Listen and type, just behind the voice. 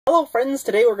Hello friends,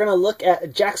 today we're going to look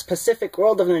at Jack's Pacific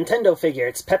World of Nintendo figure.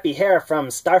 It's Peppy Hare from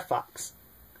Star Fox.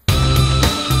 Do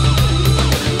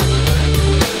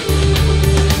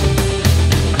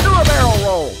a barrel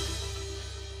roll!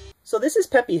 So this is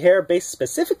Peppy Hare based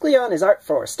specifically on his art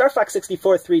for Star Fox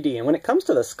 64 3D, and when it comes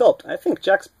to the sculpt, I think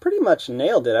Jack's pretty much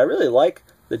nailed it. I really like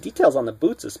the details on the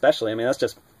boots especially. I mean, that's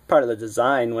just part of the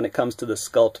design when it comes to the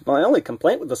sculpt. My only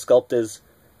complaint with the sculpt is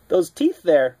those teeth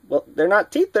there. Well, they're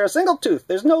not teeth, they're a single tooth.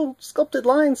 There's no sculpted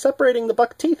line separating the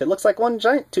buck teeth. It looks like one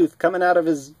giant tooth coming out of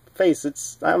his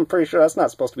face. I'm pretty sure that's not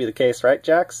supposed to be the case, right,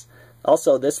 Jax?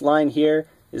 Also, this line here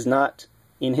is not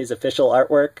in his official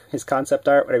artwork, his concept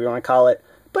art, whatever you want to call it.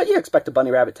 But you expect a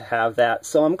bunny rabbit to have that,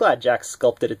 so I'm glad Jax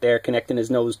sculpted it there, connecting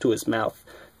his nose to his mouth.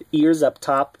 The ears up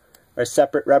top are a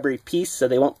separate rubbery piece, so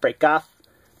they won't break off.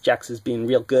 Jax is being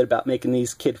real good about making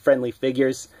these kid-friendly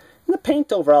figures. And the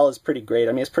paint overall is pretty great.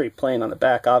 I mean, it's pretty plain on the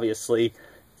back, obviously.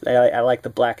 I like the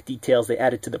black details they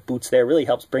added to the boots there. It really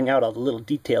helps bring out all the little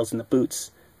details in the boots.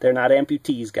 They're not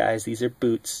amputees, guys. These are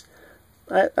boots.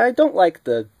 I don't like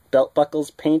the belt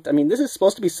buckles paint. I mean, this is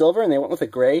supposed to be silver, and they went with a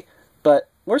gray. But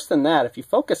worse than that, if you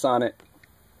focus on it,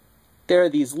 there are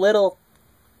these little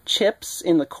chips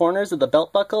in the corners of the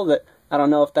belt buckle that I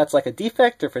don't know if that's like a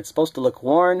defect or if it's supposed to look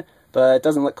worn, but it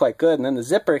doesn't look quite good. And then the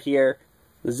zipper here,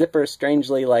 the zipper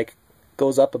strangely like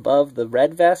goes up above the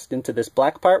red vest into this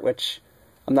black part, which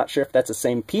I'm not sure if that's the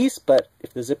same piece, but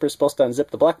if the zipper is supposed to unzip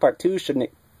the black part too, shouldn't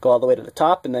it go all the way to the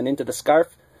top and then into the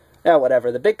scarf? Yeah,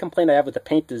 whatever. The big complaint I have with the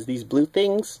paint is these blue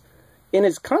things. In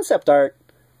his concept art,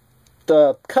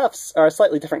 the cuffs are a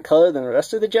slightly different color than the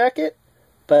rest of the jacket,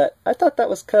 but I thought that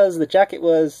was because the jacket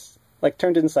was like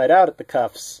turned inside out at the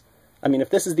cuffs. I mean,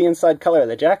 if this is the inside color of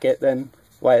the jacket, then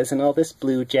why isn't all this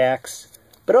blue, Jax?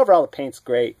 But overall, the paint's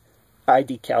great. Eye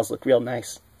decals look real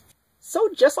nice. So,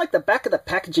 just like the back of the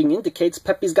packaging indicates,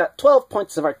 Peppy's got 12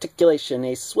 points of articulation.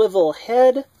 A swivel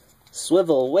head,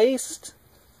 swivel waist.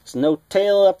 There's no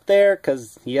tail up there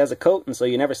because he has a coat, and so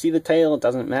you never see the tail. It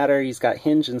doesn't matter. He's got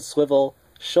hinge and swivel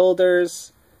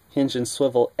shoulders, hinge and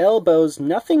swivel elbows,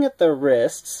 nothing at the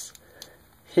wrists.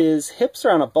 His hips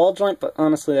are on a ball joint, but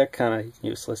honestly, they're kind of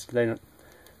useless. They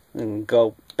don't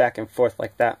go back and forth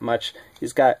like that much.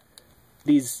 He's got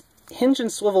these hinge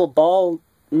and swivel ball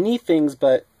knee things,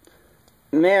 but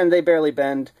man, they barely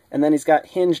bend. And then he's got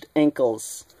hinged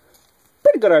ankles.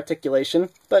 Pretty good articulation,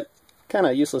 but kind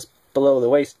of useless below the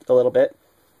waist a little bit.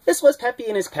 This was Peppy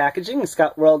in his packaging. It's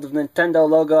got World of Nintendo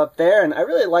logo up there, and I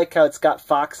really like how it's got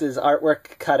Fox's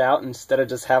artwork cut out instead of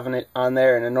just having it on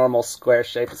there in a normal square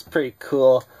shape. It's pretty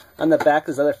cool. On the back,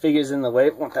 there's other figures in the way. I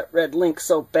want that red Link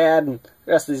so bad, and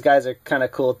the rest of these guys are kind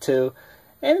of cool too.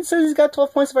 And it says he's got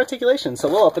 12 points of articulation, so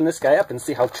we'll open this guy up and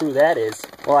see how true that is.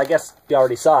 Well, I guess you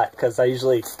already saw it, because I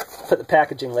usually put the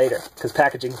packaging later, because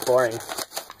packaging's boring.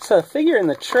 So the figure in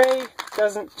the tray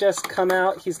doesn't just come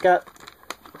out. He's got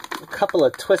a couple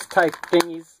of twist-type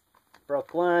thingies.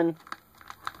 Broke one.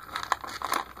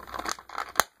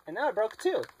 And now I broke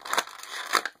two.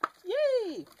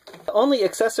 Yay! The only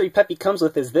accessory Peppy comes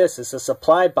with is this. It's a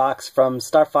supply box from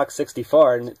Star Fox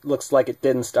 64, and it looks like it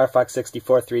did in Star Fox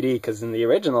 64 3D, because in the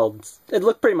original, it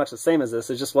looked pretty much the same as this.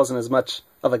 It just wasn't as much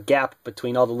of a gap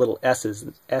between all the little S's.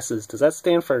 S's, does that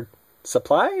stand for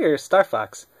supply or Star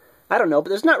Fox? I don't know, but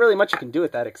there's not really much you can do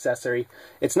with that accessory.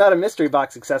 It's not a mystery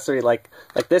box accessory like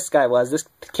this guy was. This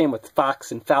came with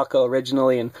Fox and Falco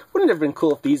originally, and wouldn't it have been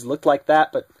cool if these looked like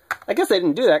that, but I guess they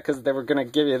didn't do that because they were going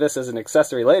to give you this as an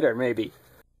accessory later, maybe.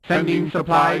 Sending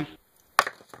supplies.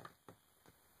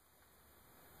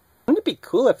 Wouldn't it be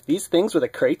cool if these things were the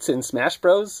crates in Smash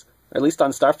Bros? Or at least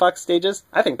on Star Fox stages?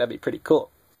 I think that'd be pretty cool.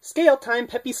 Scale time,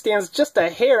 Peppy stands just a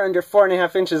hair under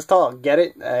 4.5 inches tall. Get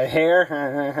it? A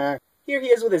hair? Here he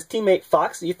is with his teammate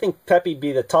Fox. You think Peppy'd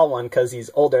be the tall one because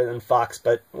he's older than Fox,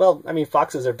 but, well, I mean,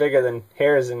 foxes are bigger than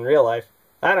hares in real life.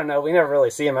 I don't know, we never really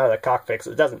see him out of the cockpit,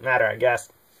 so it doesn't matter, I guess.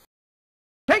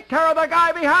 Take care of the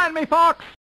guy behind me, Fox!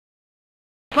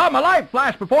 Saw my light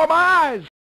flash before my eyes!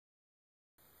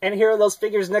 And here are those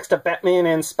figures next to Batman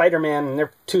and Spider-Man, and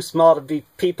they're too small to be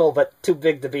people, but too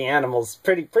big to be animals.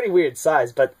 Pretty weird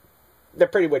size, but they're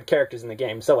pretty weird characters in the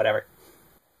game, so whatever.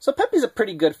 So Peppy's a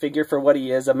pretty good figure for what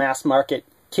he is, a mass-market,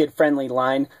 kid-friendly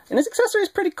line. And his accessory is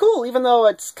pretty cool, even though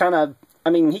it's kind of...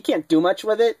 I mean, he can't do much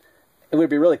with it. It would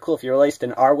be really cool if you released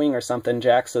an R-Wing or something,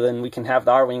 Jack, so then we can have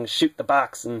the R-Wing shoot the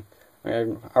box and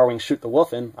R-Wing shoot the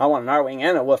Wolfen. I want an R-Wing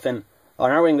and a Wolfen. Or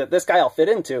an R-Wing that this guy will fit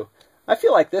into. I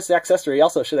feel like this accessory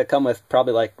also should have come with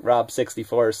probably like Rob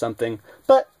 64 or something.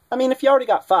 But, I mean, if you already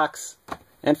got Fox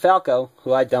and Falco,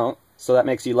 who I don't, so that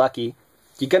makes you lucky,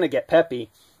 you're going to get Peppy.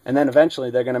 And then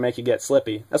eventually they're going to make you get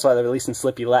Slippy. That's why they're releasing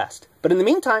Slippy last. But in the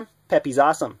meantime, Peppy's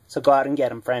awesome, so go out and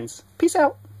get him, friends. Peace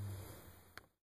out.